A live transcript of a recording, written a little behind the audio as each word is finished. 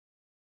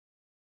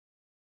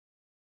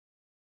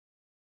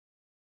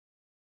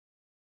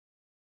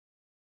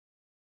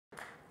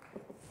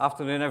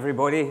Afternoon,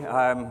 everybody.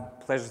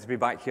 Pleasure to be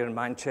back here in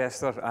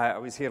Manchester. I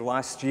was here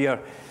last year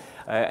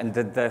and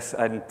did this,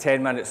 and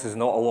 10 minutes is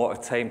not a lot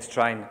of time to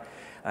try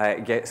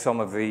and get some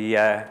of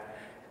the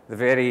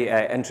very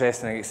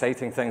interesting and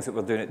exciting things that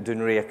we're doing at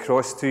Dounreay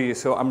across to you.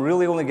 So I'm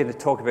really only going to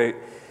talk about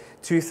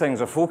two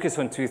things, or focus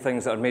on two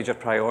things that are major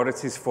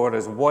priorities for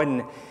us.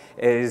 One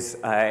is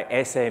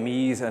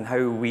SMEs and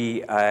how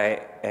we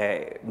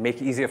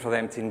make it easier for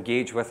them to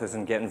engage with us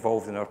and get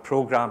involved in our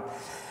programme.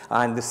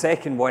 And the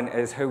second one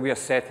is how we are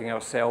setting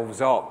ourselves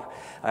up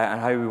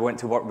and how we want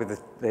to work with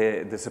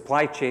the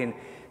supply chain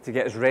to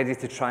get us ready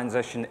to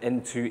transition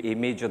into a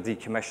major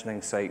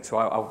decommissioning site. So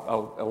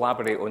I'll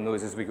elaborate on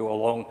those as we go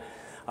along.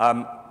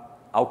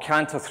 I'll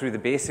canter through the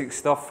basic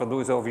stuff for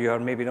those of you who are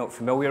maybe not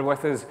familiar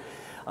with us.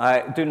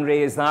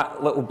 Dounreay is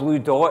that little blue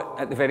dot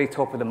at the very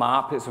top of the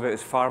map. It's about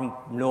as far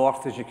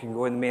north as you can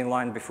go in the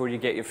mainland before you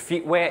get your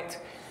feet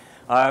wet.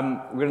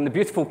 We're in the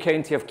beautiful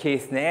county of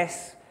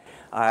Caithness.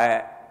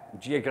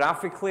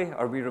 Geographically,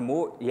 are we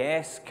remote?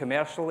 Yes.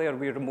 Commercially, are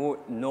we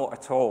remote? Not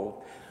at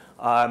all.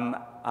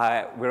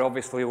 We're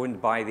obviously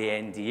owned by the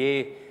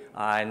NDA,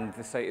 and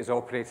the site is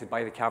operated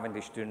by the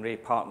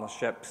Cavendish-Dounreay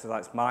Partnership. So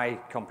that's my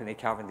company,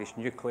 Cavendish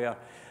Nuclear,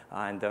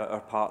 and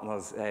our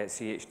partners,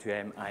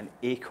 CH2M and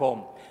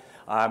AECOM.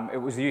 It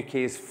was the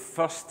UK's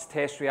first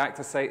test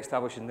reactor site,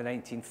 established in the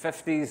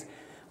 1950s,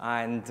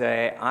 and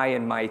I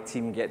and my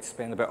team get to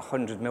spend about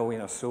 100 million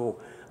or so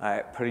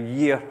per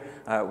year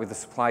with the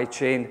supply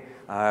chain.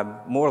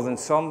 More than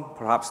some,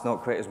 perhaps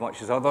not quite as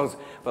much as others,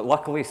 but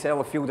luckily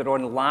Sellafield are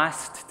on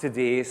last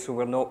today, so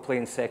we're not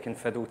playing second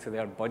fiddle to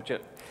their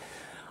budget.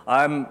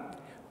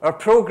 Our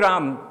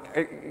programme,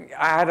 I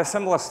had a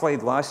similar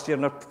slide last year,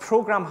 and our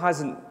programme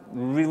hasn't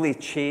really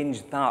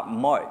changed that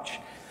much.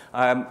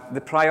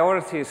 The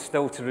priority is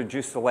still to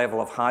reduce the level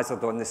of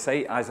hazard on the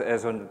site, as it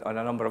is on a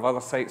number of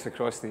other sites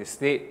across the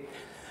estate.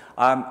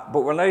 But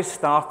we're now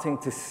starting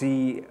to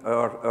see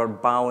our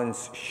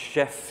balance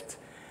shift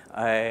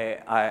and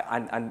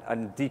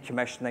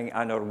decommissioning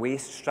and our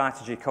waste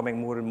strategy coming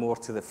more and more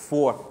to the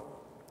fore.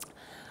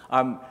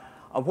 And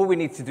what we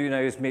need to do now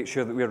is make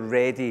sure that we're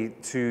ready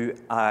to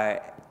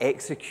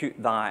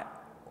execute that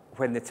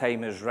when the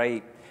time is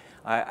right.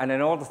 And in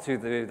order to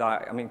do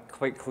that, I mean,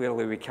 quite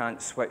clearly we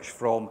can't switch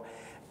from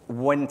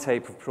one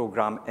type of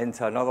programme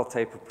into another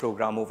type of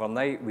programme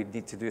overnight. We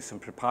need to do some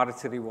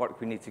preparatory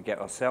work. We need to get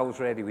ourselves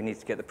ready. We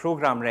need to get the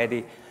programme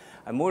ready.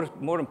 And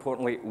more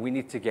importantly, we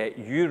need to get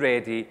you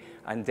ready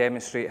and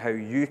demonstrate how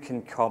you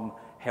can come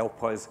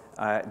help us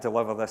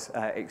deliver this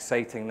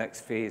exciting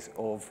next phase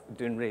of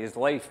Dounreay's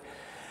life.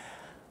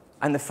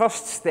 And the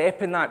first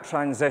step in that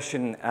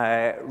transition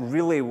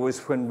really was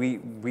when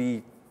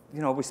we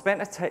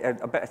spent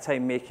a bit of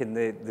time making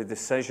the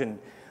decision,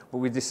 but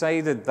we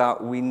decided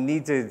that we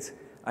needed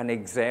an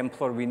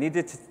exemplar. We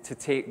needed to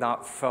take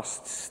that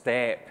first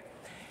step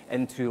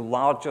into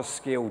larger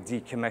scale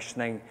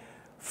decommissioning,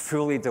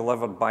 fully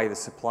delivered by the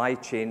supply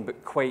chain,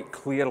 but quite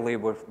clearly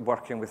we're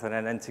working within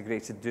an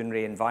integrated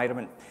Dounreay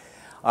environment.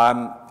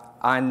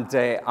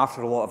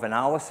 After a lot of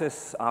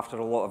analysis, after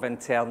a lot of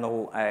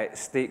internal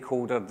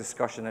stakeholder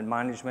discussion and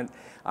management,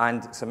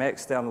 and some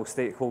external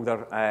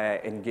stakeholder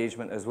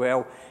engagement as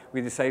well,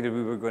 we decided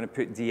we were going to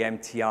put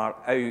DMTR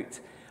out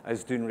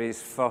as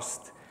Dounreay's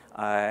first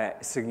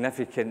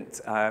significant,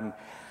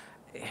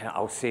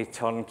 I'll say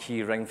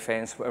turnkey, ring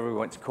fence, whatever we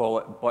want to call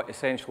it, but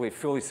essentially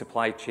fully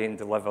supply chain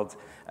delivered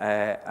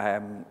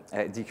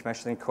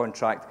decommissioning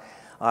contract.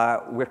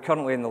 We're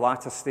currently in the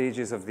latter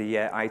stages of the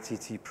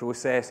ITT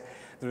process.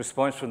 The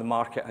response from the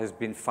market has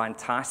been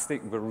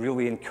fantastic. We're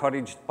really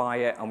encouraged by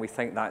it, and we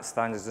think that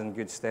stands us in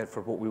good stead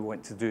for what we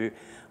want to do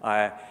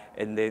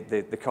in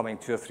the coming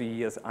 2 or 3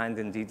 years, and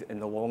indeed in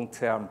the long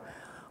term.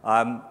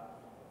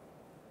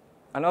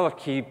 Another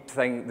key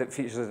thing that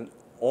features in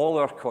all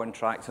our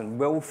contracts, and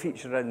will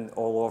feature in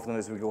all of them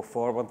as we go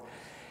forward,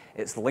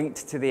 it's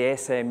linked to the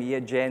SME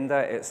agenda,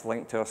 it's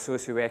linked to our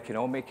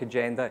socio-economic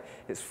agenda,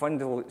 it's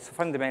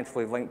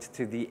fundamentally linked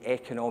to the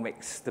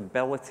economic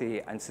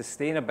stability and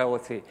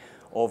sustainability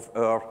of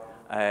our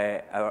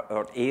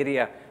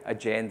area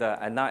agenda,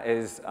 and that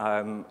is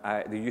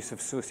the use of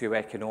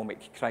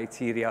socio-economic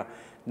criteria,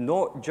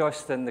 not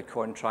just in the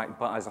contract,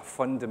 but as a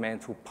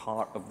fundamental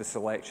part of the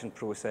selection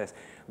process.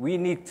 We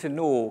need to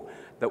know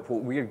that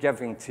what we're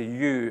giving to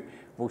you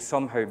will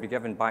somehow be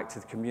given back to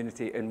the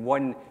community in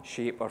one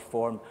shape or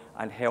form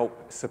and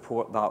help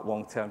support that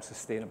long-term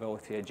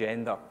sustainability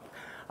agenda.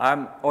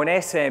 On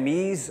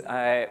SMEs,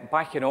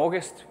 back in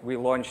August, we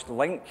launched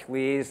Link,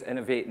 Liaise,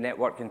 Innovate,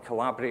 Network and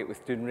Collaborate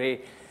with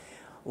Dounreay.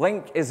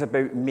 Link is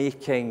about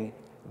making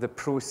the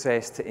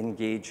process to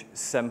engage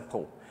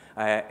simple.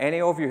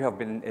 Any of you who have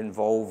been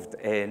involved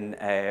in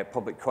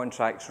public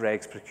contracts,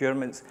 regs,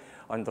 procurements,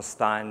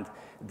 understand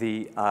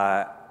the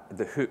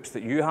hoops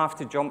that you have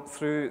to jump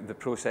through, the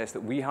process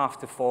that we have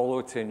to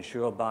follow to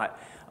ensure that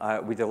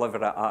we deliver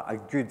a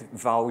good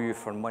value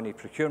for money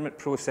procurement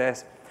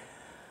process.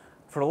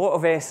 For a lot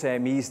of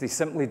SMEs, they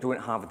simply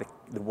don't have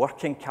the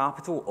working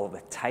capital or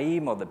the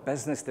time or the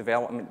business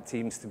development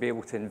teams to be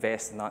able to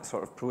invest in that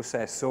sort of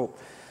process. So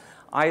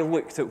I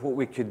looked at what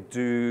we could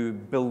do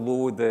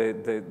below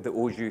the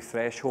OJU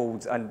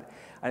thresholds, and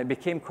it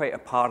became quite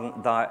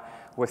apparent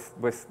that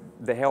with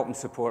the help and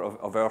support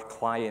of our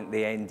client,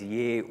 the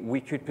NDA,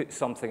 we could put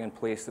something in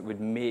place that would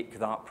make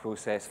that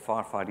process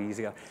far, far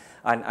easier.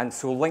 And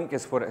so Link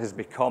is what it has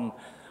become.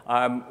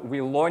 We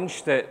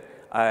launched it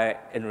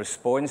in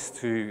response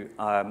to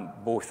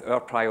both our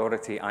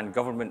priority and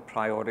government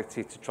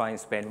priority to try and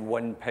spend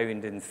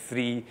 £1 in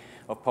 3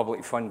 of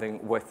public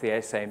funding with the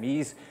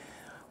SMEs.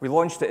 We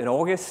launched it in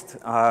August.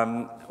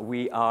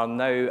 We are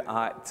now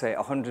at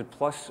 100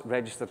 plus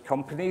registered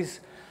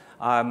companies.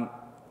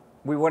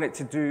 We want it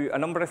to do a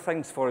number of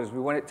things for us. We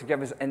want it to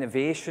give us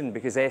innovation,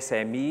 because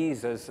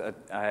SMEs, as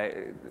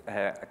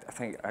I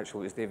think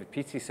actually it was David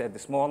Peaty said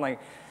this morning,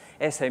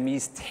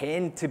 SMEs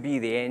tend to be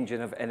the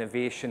engine of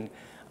innovation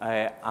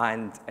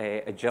and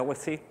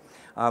agility.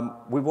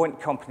 We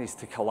want companies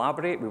to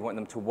collaborate. We want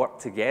them to work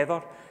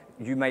together.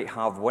 You might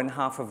have one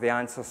half of the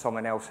answer,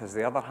 someone else has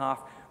the other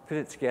half. Put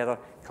it together,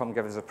 come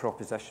give us a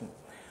proposition.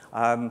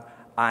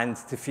 And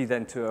to feed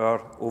into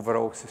our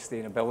overall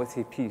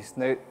sustainability piece.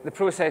 Now, the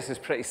process is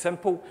pretty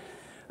simple.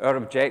 Our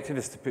objective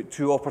is to put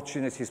 2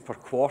 opportunities per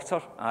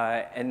quarter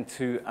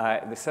into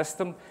the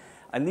system.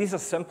 And these are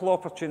simple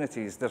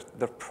opportunities.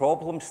 They're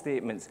problem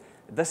statements.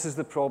 This is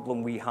the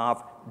problem we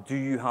have. Do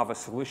you have a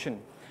solution?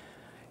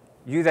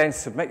 You then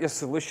submit your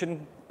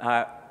solution.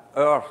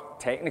 Our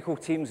technical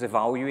teams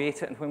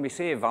evaluate it. And when we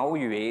say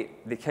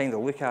evaluate, they kind of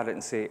look at it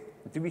and say,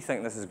 do we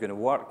think this is going to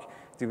work?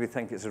 Do we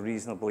think it's a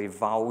reasonably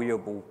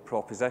valuable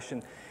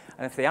proposition?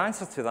 And if the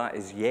answer to that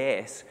is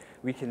yes,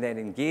 we can then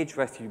engage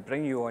with you,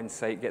 bring you on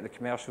site, get the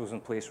commercials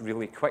in place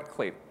really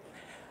quickly.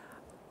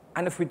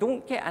 And if we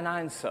don't get an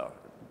answer,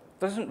 it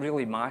doesn't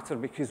really matter,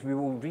 because we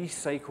will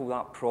recycle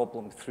that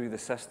problem through the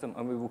system,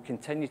 and we will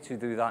continue to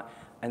do that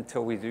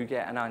until we do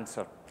get an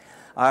answer.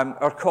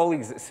 Our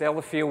colleagues at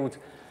Sellafield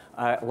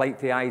like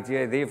the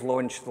idea. They've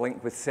launched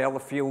Link with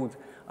Sellafield.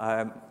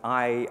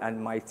 I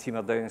and my team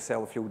are down in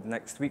Sellafield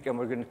next week, and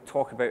we're going to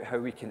talk about how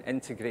we can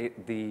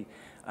integrate the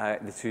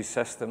 2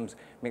 systems,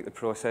 make the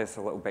process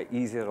a little bit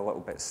easier, a little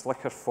bit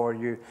slicker for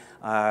you.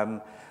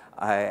 You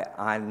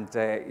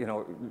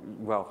know,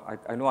 well,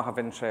 I know I have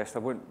interest.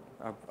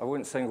 I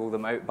won't single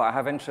them out, but I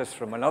have interest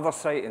from another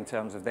site in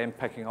terms of them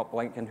picking up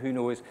Link, and who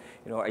knows,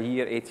 you know, a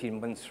year, 18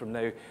 months from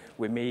now,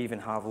 we may even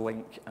have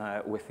Link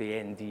with the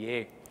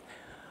NDA.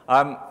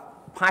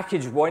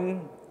 Package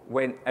 1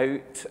 went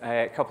out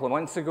a couple of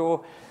months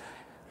ago.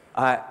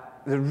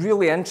 The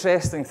really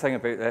interesting thing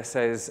about this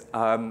is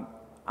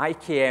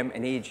IKM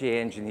and AJ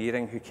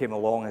Engineering, who came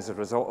along as a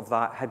result of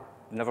that, had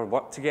never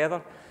worked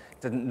together,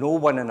 didn't know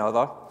one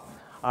another.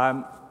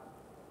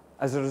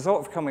 As a result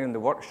of coming in the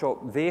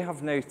workshop, they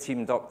have now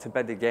teamed up to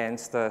bid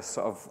against a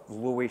sort of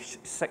lowish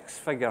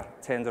 6-figure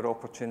tender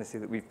opportunity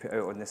that we've put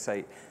out on the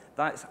site.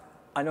 That's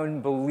an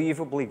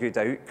unbelievably good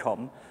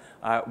outcome.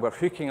 We're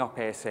hooking up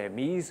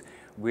SMEs,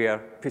 we're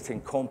putting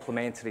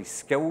complementary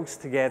skills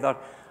together,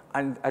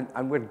 and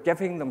we're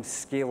giving them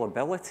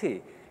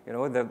scalability. You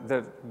know,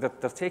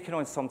 they're taking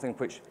on something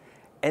which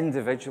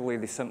individually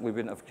they simply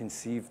wouldn't have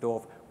conceived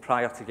of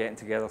prior to getting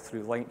together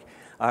through Link.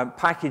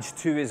 Package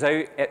 2 is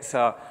out. It's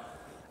a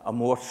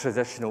more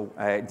traditional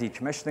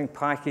decommissioning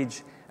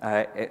package.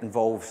 It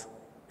involves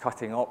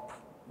cutting up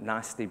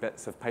nasty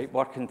bits of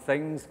pipework and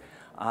things,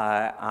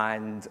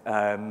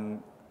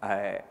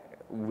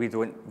 we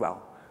don't,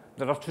 well,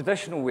 there are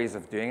traditional ways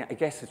of doing it. I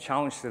guess the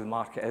challenge to the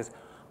market is,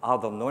 are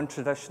there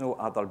non-traditional,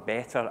 are there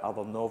better, are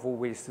there novel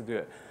ways to do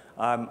it?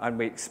 And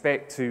we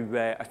expect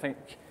to, I think,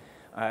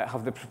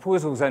 have the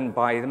proposals in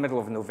by the middle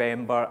of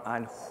November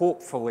and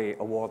hopefully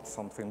award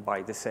something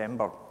by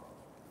December.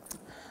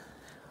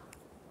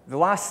 The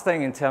last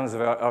thing in terms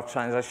of our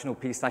transitional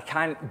piece, and I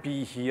can't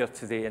be here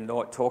today and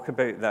not talk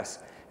about this,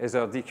 is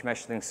our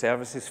decommissioning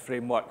services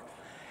framework.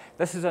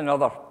 This is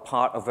another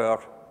part of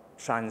our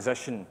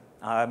transition.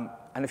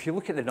 And if you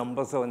look at the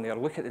numbers on there,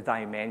 look at the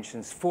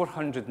dimensions,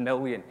 400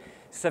 million,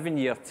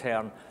 7-year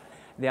term,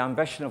 the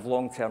ambition of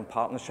long-term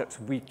partnerships,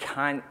 we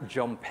can't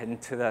jump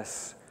into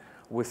this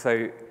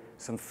without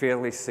some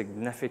fairly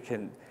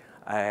significant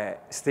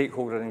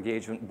stakeholder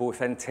engagement,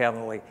 both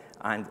internally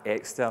and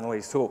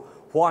externally. So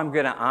what I'm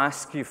going to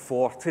ask you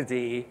for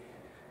today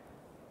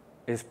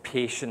is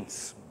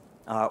patience.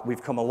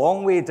 We've come a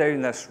long way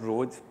down this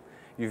road.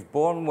 You've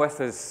borne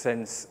with us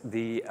since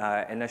the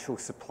initial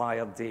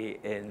supplier day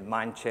in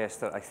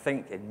Manchester, I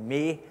think in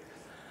May.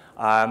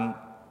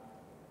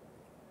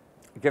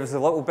 Give us a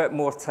little bit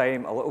more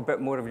time, a little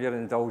bit more of your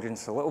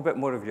indulgence, a little bit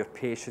more of your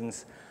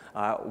patience.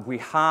 We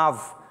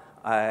have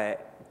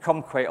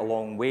come quite a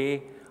long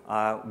way.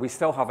 We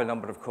still have a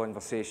number of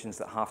conversations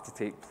that have to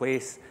take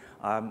place.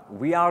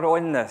 We are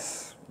on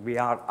this. We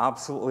are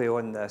absolutely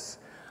on this,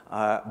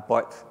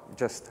 but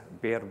just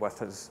bear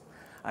with us.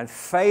 And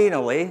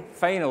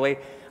finally,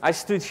 I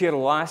stood here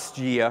last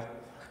year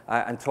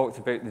and talked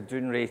about the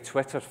Dounreay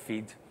Twitter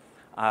feed.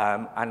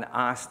 and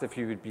asked if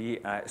you would be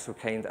so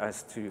kind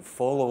as to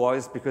follow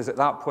us, because at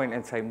that point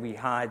in time we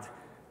had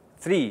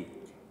 3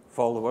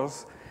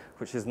 followers,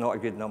 which is not a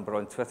good number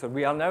on Twitter.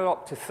 We are now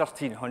up to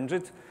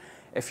 1,300.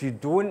 If you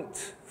don't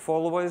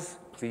follow us,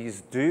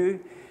 please do.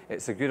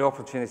 It's a good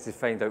opportunity to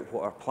find out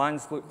what our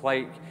plans look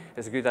like.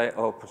 It's a good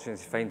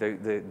opportunity to find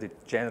out the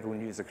general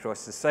news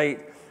across the site.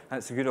 And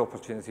it's a good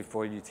opportunity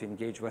for you to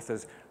engage with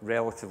us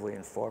relatively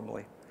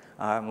informally.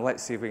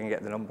 Let's see if we can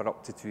get the number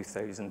up to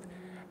 2,000.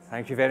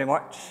 Thank you very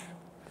much.